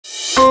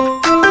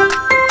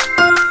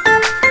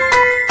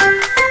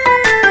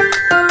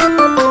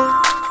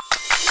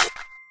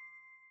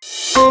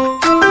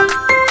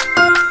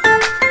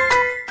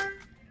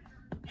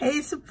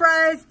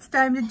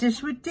the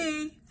Dish with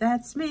D.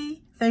 That's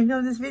me. Thank you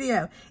for this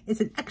video. It's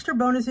an extra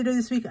bonus video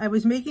this week. I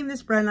was making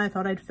this bread and I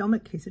thought I'd film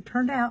it in case it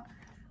turned out.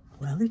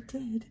 Well, it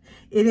did.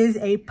 It is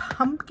a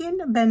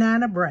pumpkin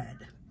banana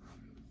bread.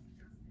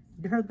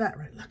 You heard that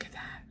right. Look at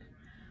that.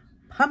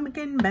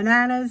 Pumpkin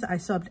bananas. I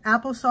subbed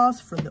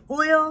applesauce for the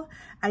oil.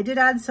 I did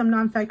add some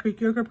non-fat Greek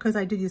yogurt because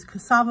I did use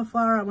cassava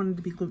flour. I wanted it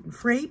to be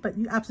gluten-free, but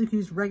you absolutely can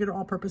use regular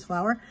all-purpose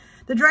flour.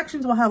 The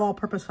directions will have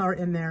all-purpose flour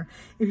in there.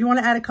 If you want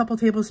to add a couple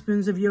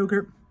tablespoons of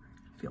yogurt,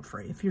 feel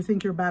free. If you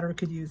think your batter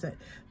could use it.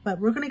 But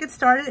we're going to get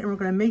started and we're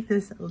going to make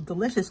this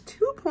delicious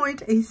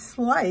 2-point a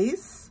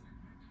slice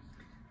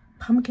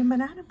pumpkin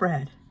banana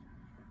bread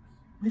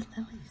with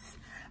lilies.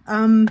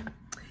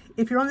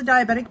 If you're on the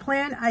diabetic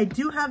plan, I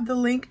do have the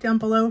link down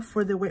below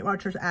for the Weight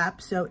Watchers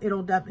app, so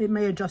it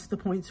may adjust the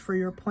points for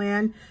your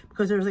plan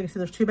because there's, like I said,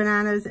 there's 2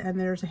 bananas and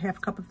there's a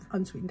half cup of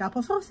unsweetened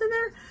applesauce in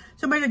there,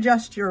 so it might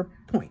adjust your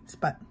points.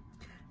 But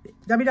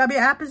the WW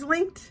app is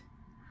linked,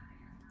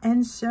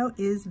 and so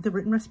is the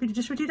written recipe to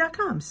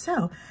dishwithyou.com.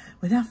 So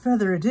without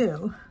further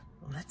ado,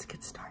 let's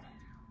get started.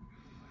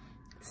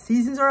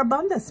 Seasons are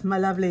abundant, my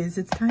lovelies.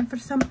 It's time for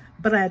some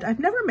bread. I've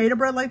never made a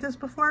bread like this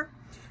before.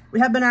 We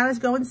had bananas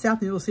going south,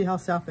 and you'll see how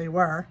south they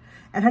were,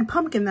 and had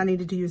pumpkin that I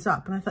needed to use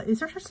up. And I thought, is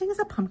there such thing as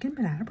a pumpkin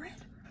banana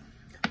bread?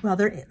 Well,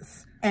 there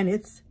is, and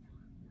it's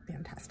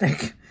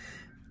fantastic.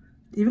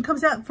 It even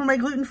comes out for my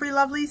gluten-free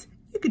lovelies.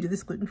 You could do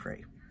this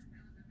gluten-free.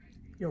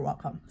 You're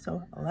welcome.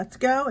 So let's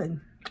go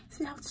and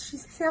see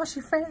how she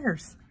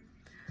fares.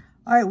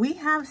 All right, we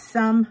have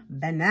some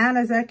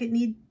bananas that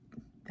need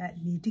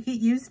to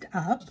get used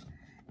up,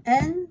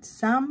 and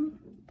some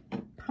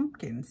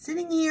pumpkin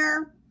sitting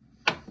here.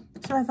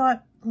 So I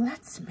thought,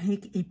 let's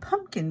make a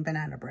pumpkin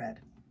banana bread.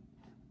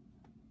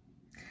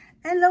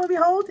 And lo and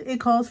behold, it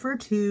calls for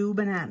 2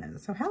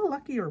 bananas. So how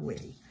lucky are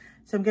we?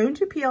 So I'm going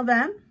to peel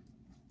them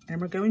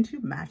and we're going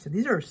to mash them.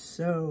 These are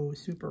so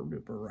super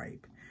duper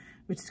ripe,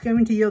 which is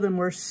going to yield a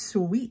more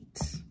sweet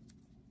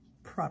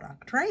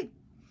product, right?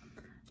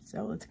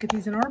 So let's get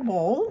these in our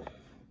bowl.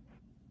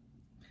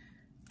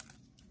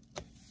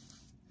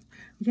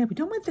 Yeah, we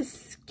don't want the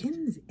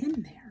skins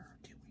in there,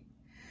 do we?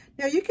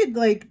 Now you could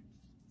like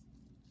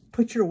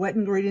put your wet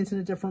ingredients in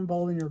a different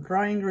bowl than your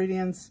dry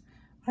ingredients.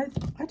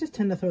 I just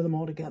tend to throw them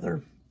all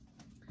together.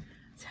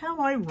 That's how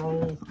I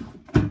roll.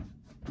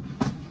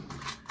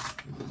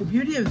 The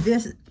beauty of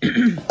this,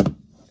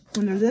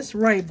 when they're this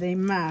ripe, they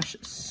mash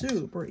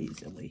super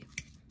easily.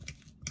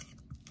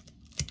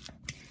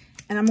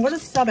 And I'm going to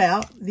sub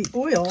out the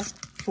oil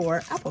for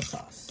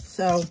applesauce.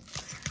 So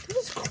this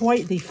is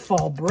quite the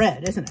fall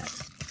bread, isn't it?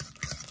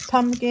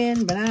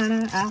 Pumpkin,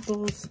 banana,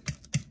 apples.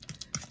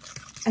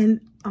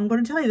 And I'm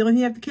going to tell you, the only thing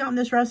you have to count in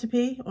this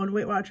recipe on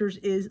Weight Watchers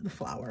is the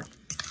flour.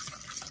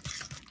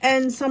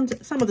 And some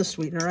of the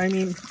sweetener. I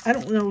mean, I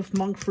don't know if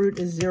monk fruit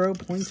is 0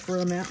 points for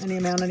any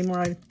amount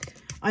anymore.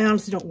 I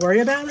honestly don't worry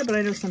about it, but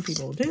I know some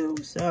people do.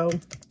 So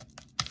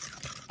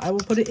I will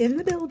put it in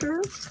the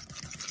builder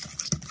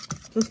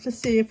just to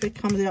see if it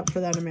comes out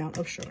for that amount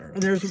of sugar.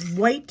 And there's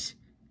white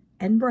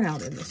and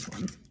brown in this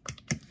one.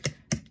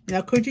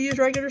 Now, could you use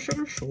regular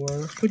sugar?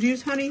 Sure. Could you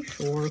use honey?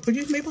 Sure. Could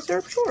you use maple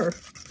syrup? Sure.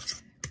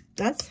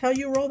 That's how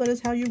you roll. That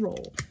is how you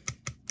roll.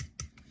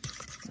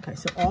 Okay,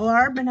 so all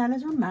our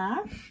bananas are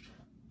mashed.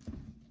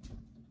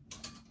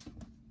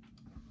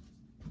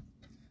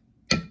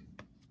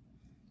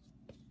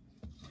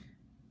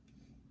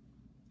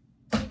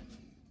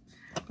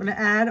 I'm going to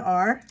add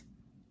our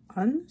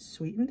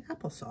unsweetened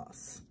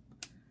applesauce.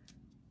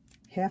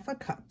 Half a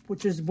cup,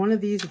 which is one of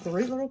these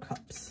great little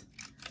cups.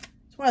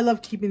 That's why I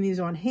love keeping these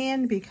on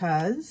hand,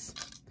 because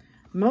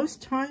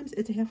most times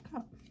it's a half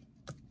cup.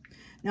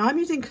 Now I'm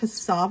using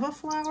cassava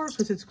flour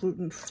because it's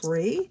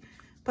gluten-free,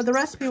 but the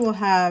recipe will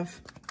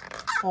have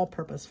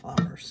all-purpose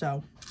flour.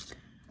 So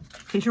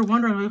in case you're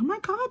wondering, like, oh my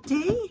God,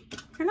 Dee,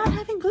 you're not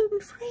having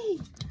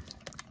gluten-free.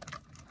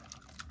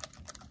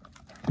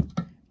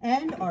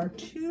 And our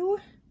 2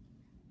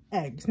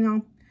 eggs.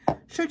 Now,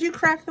 should you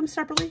crack them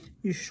separately?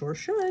 You sure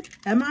should.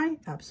 Am I?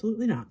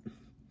 Absolutely not.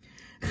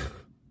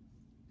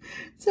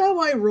 That's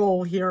how I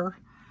roll here.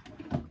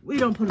 We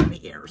don't put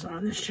any airs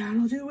on this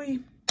channel, do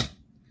we?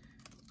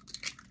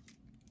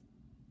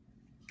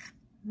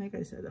 Like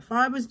I said, if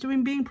I was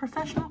being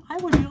professional, I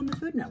would be on the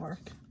Food Network.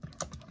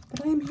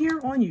 But I am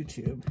here on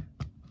YouTube.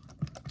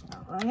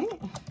 All right.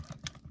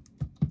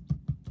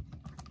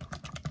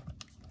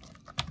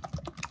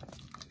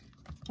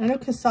 I know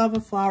cassava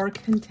flour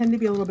can tend to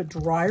be a little bit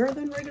drier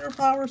than regular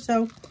flour,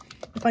 so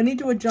if I need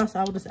to adjust,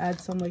 I will just add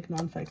some like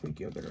non-fat Greek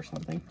yogurt or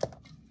something.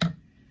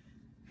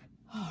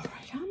 All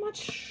right, how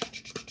much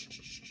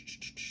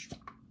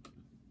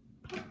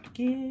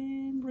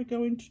pumpkin we're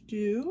going to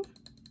do?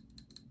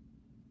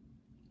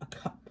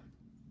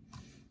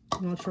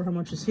 I'm not sure how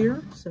much is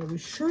here, so we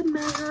should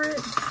measure it,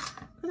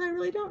 but I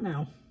really don't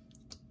know.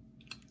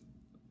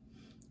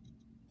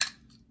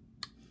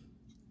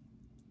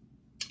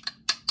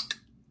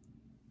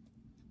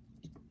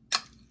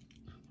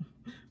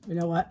 You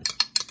know what?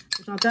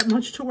 There's not that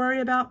much to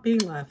worry about being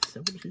left, so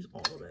we'll just use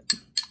all of it.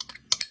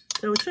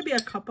 So it should be a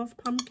cup of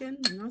pumpkin,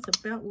 and that's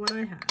about what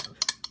I have.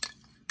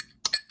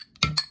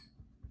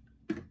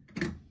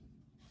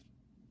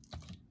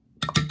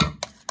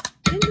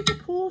 Into the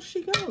pool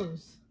she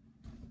goes.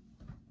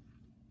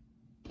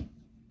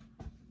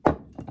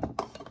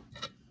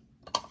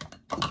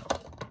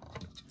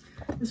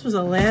 This was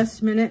a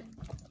last minute.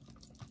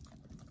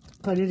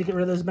 I needed to get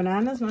rid of those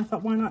bananas, and I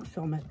thought, why not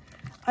film it?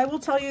 I will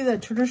tell you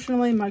that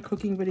traditionally my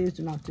cooking videos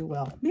do not do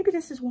well. Maybe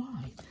this is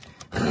why.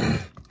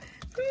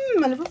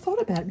 I never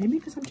thought about it. Maybe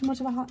because I'm too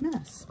much of a hot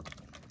mess.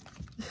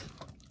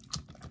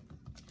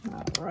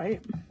 All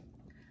right.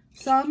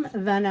 Some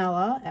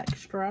vanilla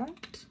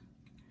extract.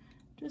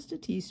 Just a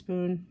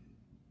teaspoon.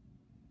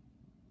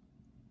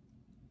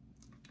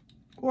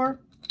 Or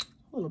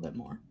a little bit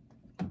more.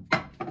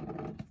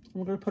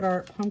 We're going to put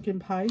our pumpkin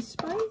pie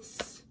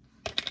spice.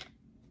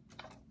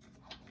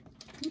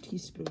 2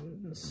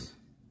 teaspoons.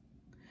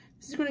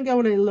 This is going to go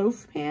in a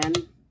loaf pan.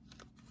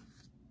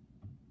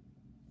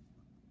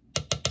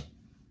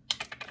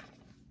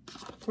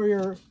 For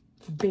your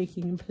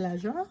baking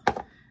pleasure.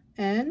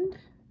 And,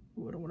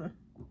 I don't want to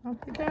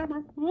knock the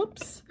camera.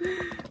 Whoops.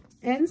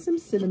 And some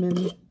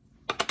cinnamon.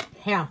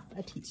 Half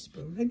a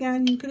teaspoon.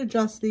 Again, you could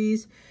adjust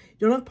these.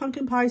 You don't have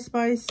pumpkin pie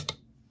spice.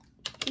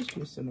 Just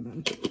use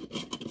cinnamon.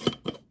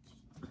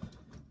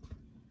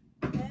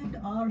 And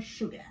our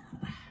sugar.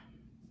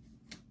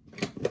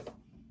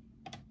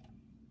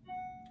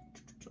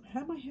 I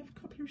have my half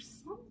cup here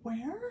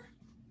somewhere.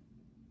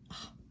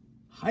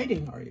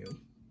 Hiding, are you?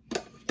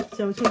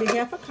 So it's going to be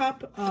half a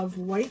cup of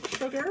white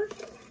sugar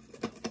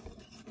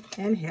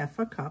and half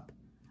a cup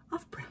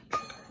of brown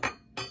sugar.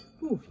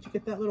 Ooh, did you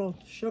get that little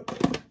sugar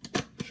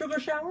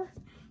shower?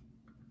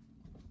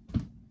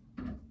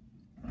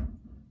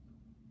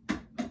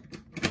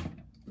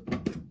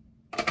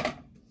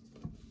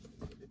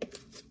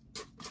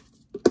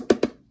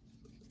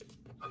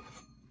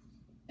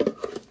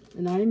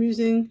 And I'm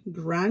using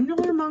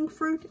granular monk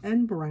fruit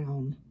and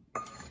brown.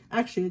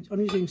 Actually,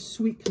 I'm using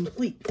Sweet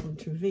Complete from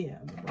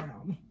Truvia, the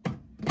brown.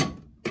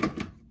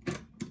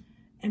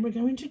 And we're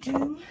going to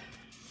do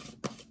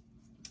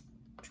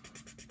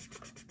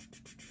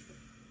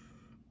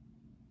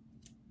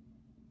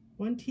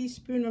one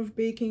teaspoon of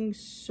baking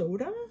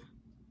soda. I'm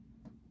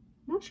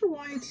not sure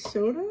why it's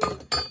soda,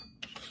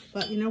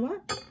 but you know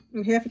what?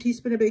 And half a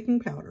teaspoon of baking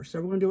powder. So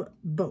we're going to do it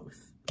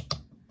both.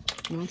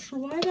 I'm not sure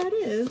why that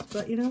is,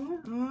 but you know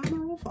what? I'm a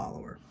rule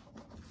follower.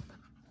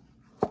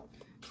 So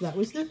that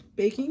was the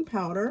baking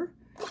powder,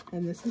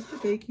 and this is the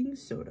baking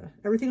soda.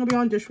 Everything will be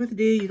on Dish with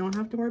D. You don't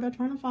have to worry about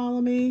trying to follow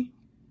me.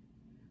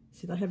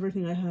 See, I have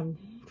everything. I have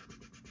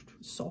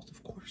salt,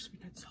 of course.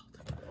 We need salt.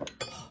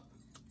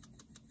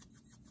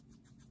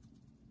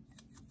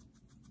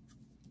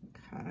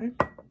 Okay.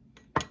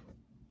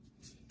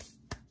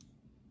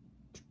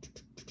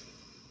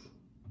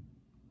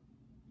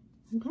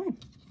 Okay.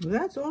 Well,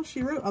 that's all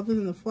she wrote other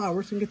than the flour.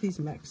 We're just going to get these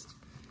mixed.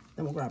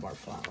 Then we'll grab our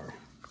flour.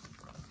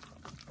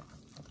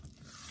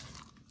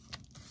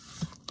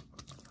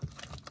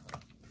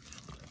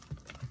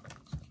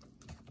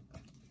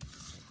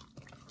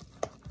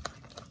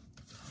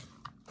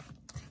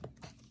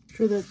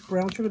 Sure that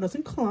brown sugar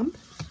doesn't clump.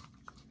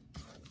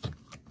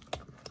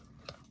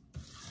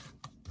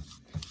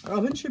 Our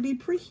oven should be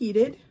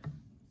preheated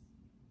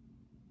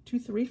to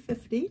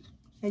 350,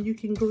 and you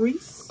can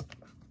grease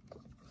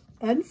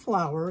and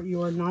flour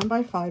your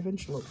 9x5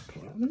 inch loaf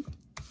pan.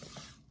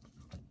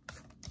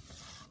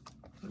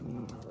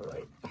 All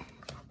right.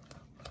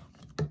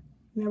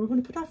 Now we're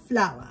going to put our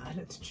flour.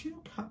 That's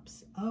 2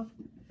 cups of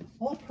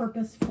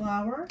all-purpose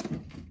flour.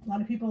 A lot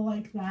of people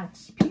like that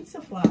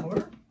pizza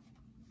flour.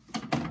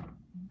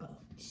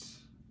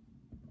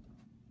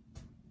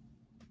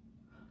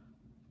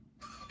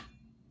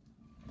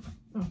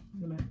 Oh,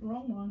 wait a minute,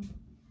 wrong one.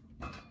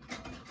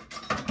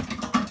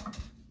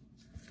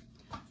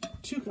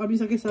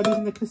 I guess I'm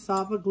using the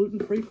cassava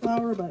gluten-free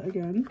flour, but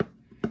again,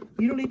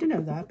 you don't need to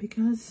know that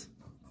because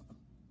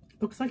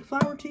it looks like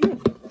flour to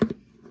you.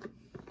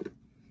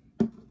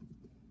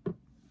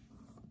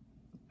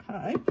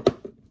 Okay.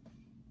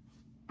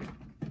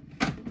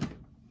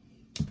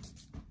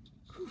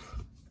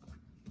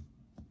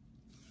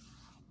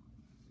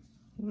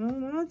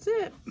 Well, that's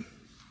it.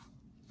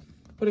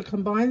 Going to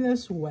combine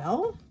this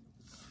well.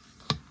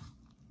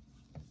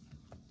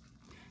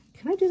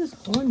 Can I do this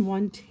all in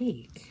one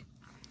take?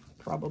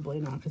 Probably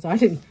not, because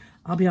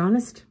I'll be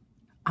honest,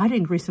 I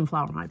didn't grease some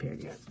flour in my pan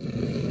yet.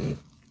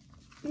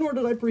 Nor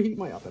did I preheat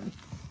my oven.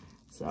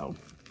 So.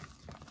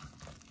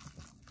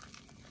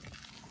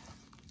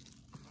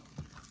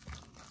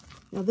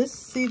 Now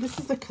this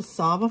is the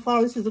cassava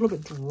flour. This is a little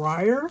bit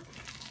drier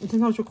and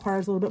sometimes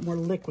requires a little bit more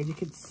liquid. You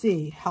can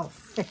see how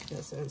thick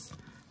this is.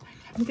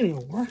 I'm getting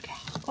a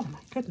workout. Oh my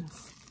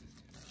goodness.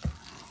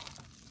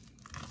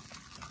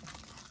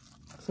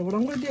 So what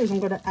I'm going to do is I'm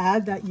going to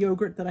add that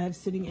yogurt that I have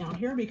sitting out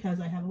here because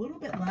I have a little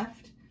bit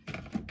left.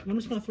 I'm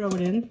just going to throw it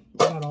in.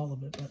 Not all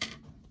of it, but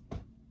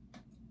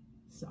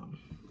some.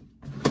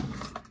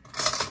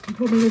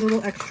 Probably a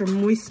little extra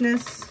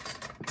moistness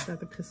that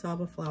the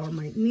cassava flour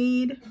might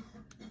need.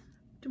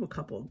 Do do a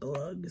couple of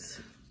glugs.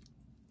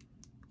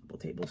 A couple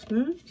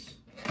tablespoons.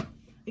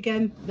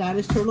 Again, that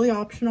is totally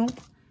optional.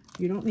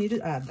 You don't need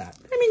to add that.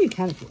 I mean, you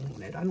can if you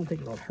want it. I don't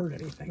think it'll hurt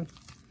anything.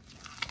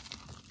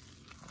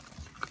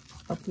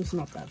 I'll loosen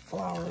up that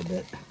flour a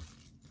bit.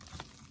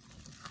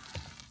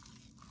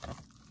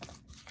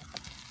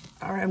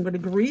 All right, I'm going to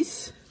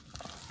grease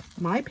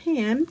my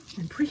pan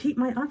and preheat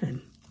my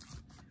oven.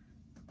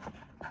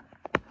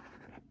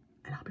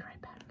 And I'll be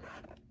right back.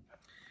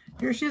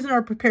 Here she is in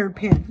our prepared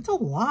pan. It's a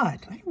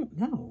lot. I don't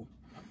know.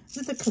 Is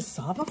it the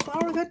cassava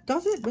flour that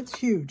does it? That's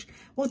huge.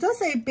 Well, it does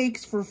say it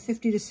bakes for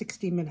 50 to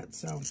 60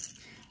 minutes. So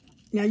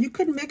now you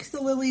could mix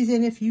the lilies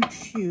in if you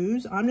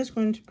choose. I'm just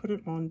going to put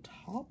it on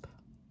top.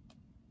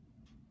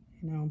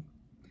 You know,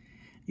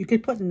 you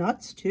could put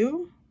nuts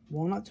too.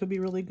 Walnuts would be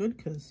really good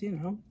because, you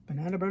know,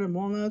 banana bread and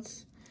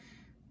walnuts.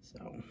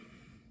 So,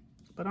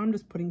 but I'm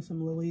just putting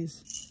some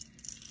lilies.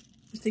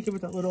 Just to give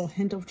it that little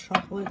hint of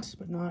chocolate,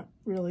 but not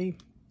really.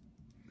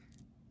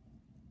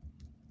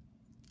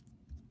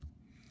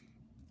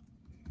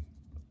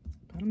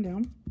 Pat them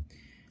down.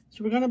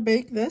 So we're going to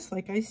bake this,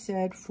 like I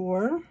said,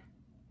 for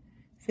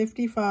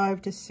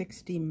 55 to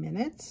 60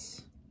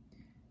 minutes.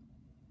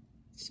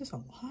 It's just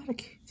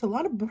it's a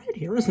lot of bread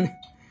here, isn't it?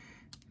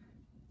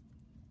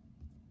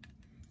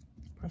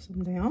 Press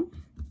them down.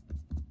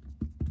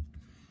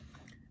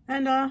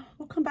 And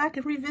we'll come back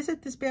and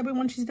revisit this baby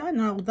when she's done.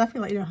 And I'll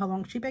definitely let you know how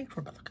long she baked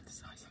for, but look at the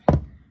size of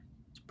it.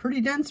 It's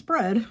pretty dense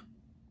bread.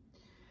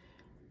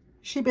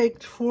 She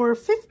baked for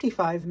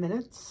 55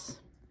 minutes.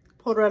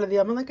 Pulled her out of the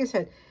oven. Like I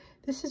said,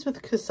 this is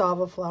with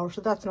cassava flour, so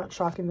that's not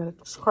shocking that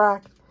it's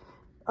cracked.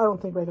 I don't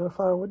think regular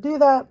flour would do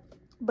that,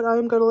 but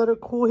I'm going to let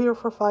it cool here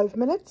for 5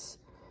 minutes.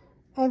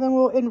 And then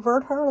we'll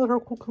invert her and let her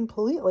cool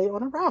completely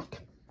on a rack.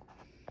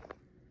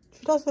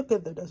 She does look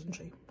good though, doesn't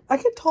she? I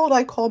get told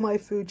I call my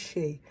food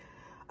she.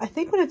 I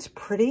think when it's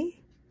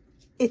pretty,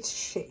 it's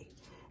she.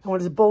 And when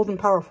it's bold and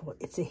powerful,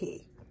 it's a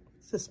he.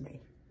 It's just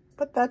me.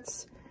 But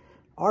that's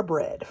our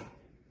bread.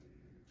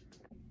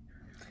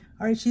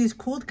 All right, she's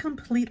cooled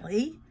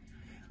completely.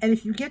 And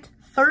if you get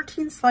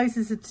 13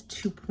 slices, it's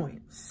 2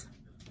 points.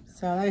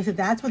 So like I said,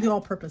 that's with the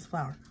all-purpose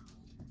flour.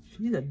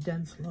 She's a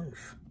dense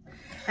loaf.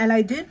 And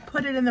I did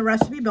put it in the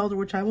recipe builder,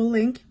 which I will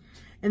link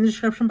in the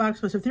description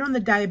box. So if you're on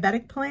the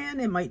diabetic plan,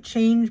 it might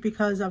change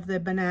because of the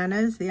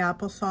bananas, the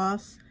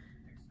applesauce.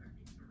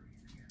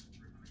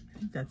 I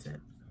think that's it.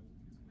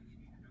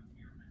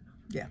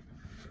 Yeah.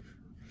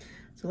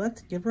 So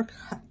let's give her a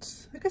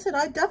cut. Like I said,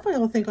 I definitely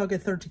don't think I'll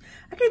get 13.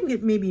 I can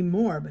get maybe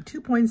more, but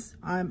 2 points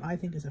I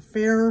think is a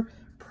fair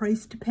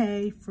price to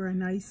pay for a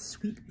nice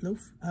sweet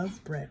loaf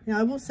of bread. Now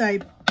I will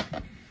say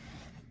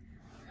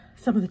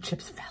some of the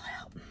chips fell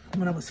out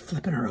when I was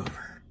flipping her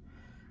over.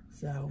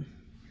 So,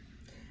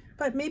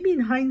 but maybe in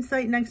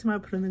hindsight, next time I'll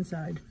put them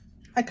inside.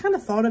 I kind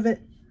of thought of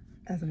it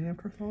as an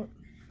afterthought.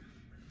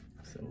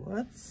 So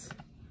let's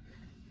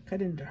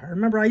cut into her.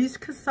 Remember, I used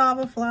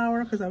cassava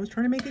flour because I was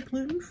trying to make it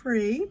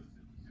gluten-free.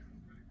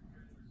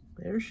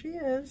 There she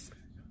is.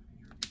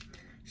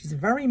 She's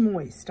very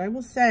moist. I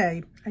will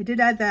say, I did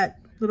add that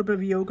little bit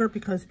of yogurt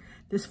because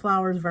this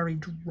flour is very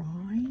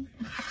dry.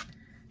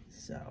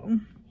 So,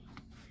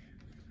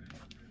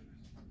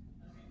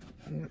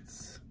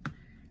 let's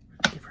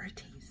give her a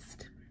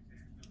taste.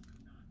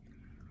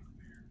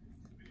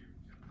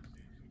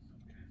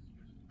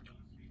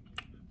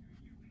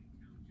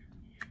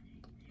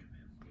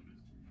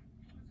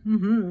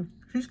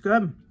 She's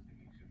good.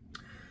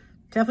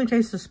 Definitely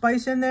tastes the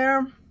spice in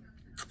there.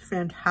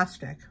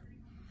 Fantastic.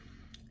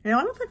 You know,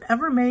 I don't think I've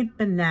ever made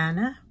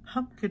banana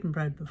pumpkin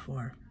bread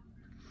before.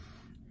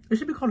 It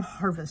should be called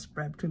harvest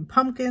bread between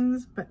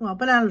pumpkins, but well,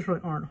 bananas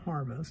really aren't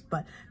harvest,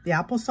 but the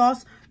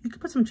applesauce, you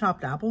could put some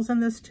chopped apples in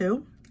this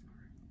too.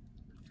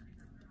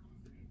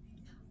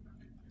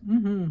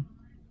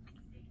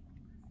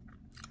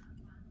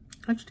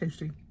 That's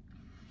tasty.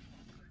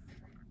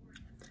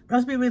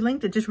 Recipe we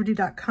linked at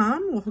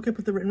dishwithd.com. We'll hook up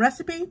with the written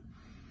recipe.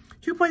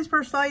 2 points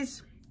per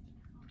slice.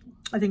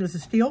 I think it's a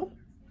steal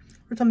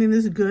for something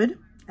this good.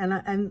 And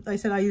like I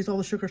said, I use all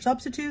the sugar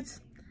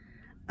substitutes.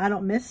 I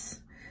don't miss.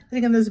 I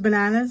think those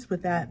bananas,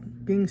 with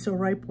that being so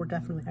ripe, were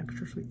definitely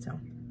extra sweet. So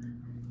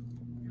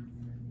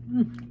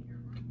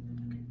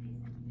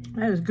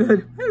that is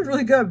good. That is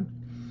really good.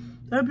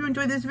 I hope you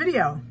enjoyed this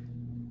video.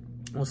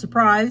 Well,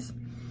 surprise.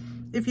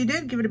 If you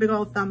did, give it a big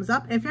old thumbs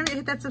up. And if you haven't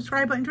hit that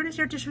subscribe button, join us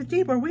here at Dish with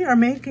D, where we are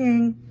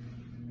making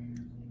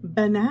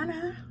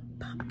banana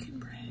pumpkin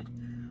bread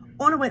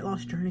on a weight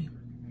loss journey.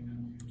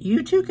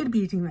 You too could be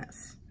eating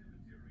this.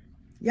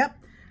 Yep.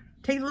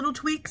 Take little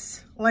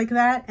tweaks like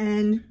that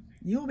and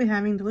you will be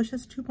having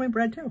delicious 2-point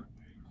bread too.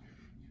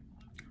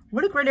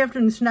 What a great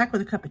afternoon snack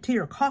with a cup of tea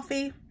or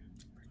coffee.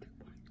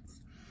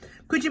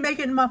 Could you make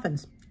it in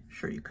muffins?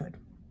 Sure you could.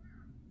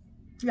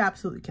 You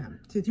absolutely can.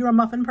 So if you're a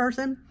muffin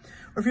person,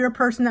 or if you're a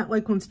person that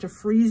like wants to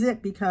freeze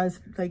it because,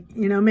 like,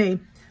 you know me,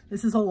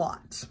 this is a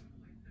lot.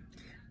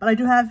 But I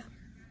do have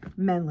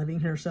men living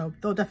here, so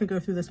they'll definitely go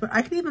through this. But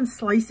I can even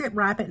slice it,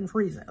 wrap it, and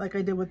freeze it, like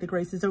I did with the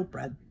Grace's oat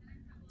bread.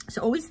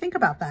 So always think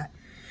about that.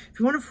 If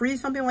you want to freeze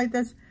something like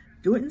this,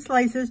 do it in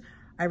slices.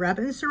 I wrap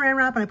it in saran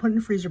wrap and I put it in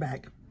a freezer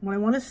bag. When I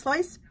want to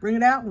slice, bring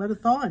it out, let it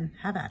thaw, and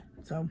have at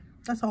it. So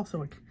that's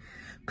also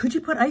could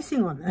you put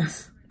icing on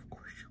this? Of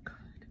course you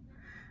could.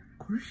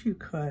 Of course you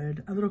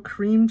could. A little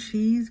cream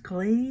cheese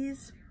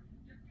glaze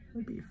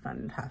would be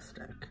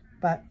fantastic.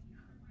 But,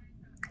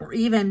 or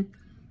even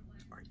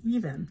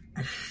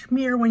a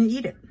smear when you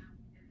eat it.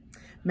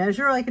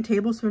 Measure like a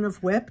tablespoon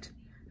of whipped,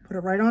 put it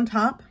right on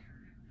top.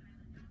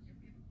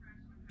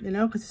 You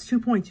know, because it's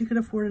 2 points. You could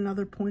afford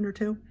another point or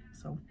two.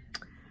 So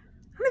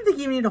I don't think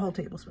you need a whole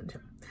tablespoon too.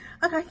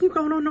 Okay, I keep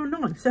going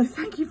on. So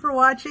thank you for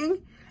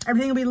watching.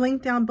 Everything will be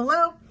linked down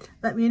below.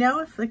 Let me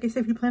know if, like I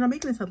said, if you plan on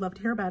making this, I'd love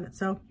to hear about it.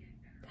 So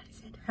that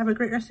is it. Have a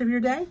great rest of your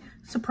day.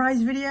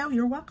 Surprise video.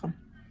 You're welcome.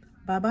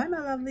 Bye-bye, my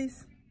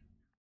lovelies.